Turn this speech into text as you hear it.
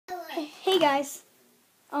guys.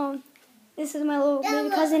 This is my little baby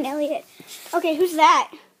cousin Elliot. Okay, who's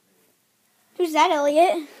that? Who's that,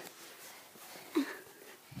 Elliot?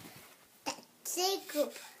 That's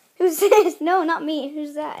Jacob. Who's this? No, not me.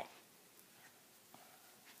 Who's that?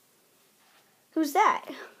 Who's that?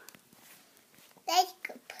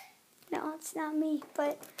 Jacob. No, it's not me.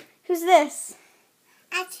 But who's this?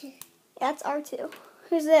 Arthur. That's R2.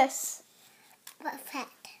 Who's this?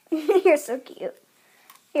 Perfect. You're so cute.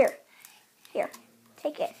 Here,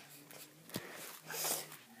 take it.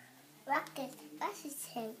 Rocket. What's his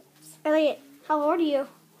name? Elliot, how old are you?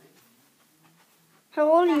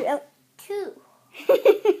 How old are you? 2.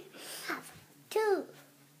 Half. 2.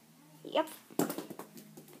 Yep.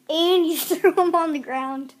 And you threw him on the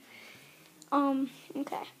ground.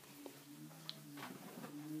 Okay.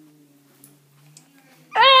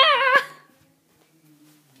 Ah!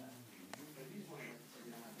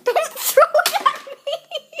 Don't throw it at me!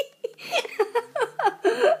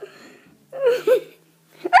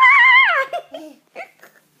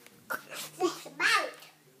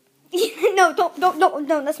 No,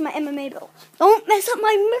 don't, that's my MMA belt. Don't mess up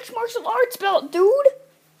my mixed martial arts belt, dude.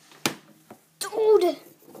 Dude.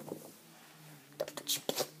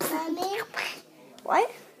 Mommy?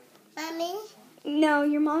 What? Mommy? No,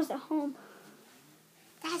 your mom's at home.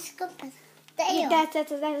 That's good.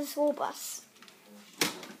 That's a school bus.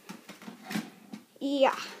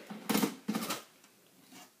 Yeah.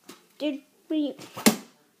 Dude, what are you?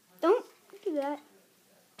 Don't do that.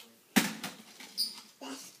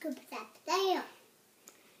 That's good. That's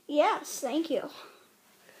Yes, thank you.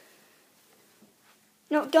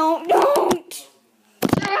 No, don't!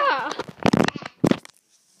 Ah!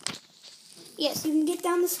 Yes, you can get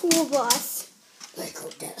down the school bus. Like a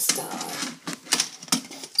Death Star.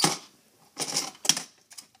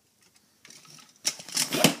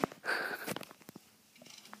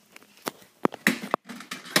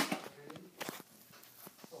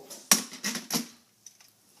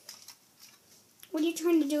 What are you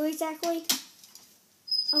trying to do exactly?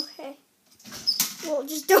 Okay. Well,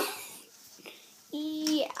 just don't.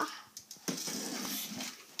 Yeah.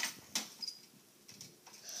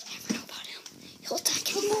 Never know about him. He'll attack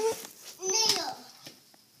in a moment. Nail.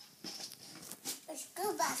 The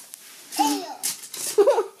school bus. Nail.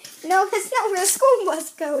 No, that's not where the school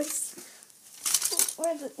bus goes.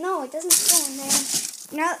 No, it doesn't go in there.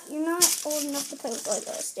 You're not old enough to play with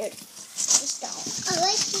Legos, dude. Just don't. I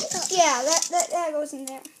like it. Yeah, that goes in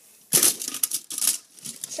there.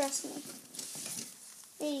 Trust me.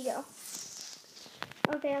 There you go.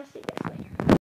 Okay, I'll see you guys.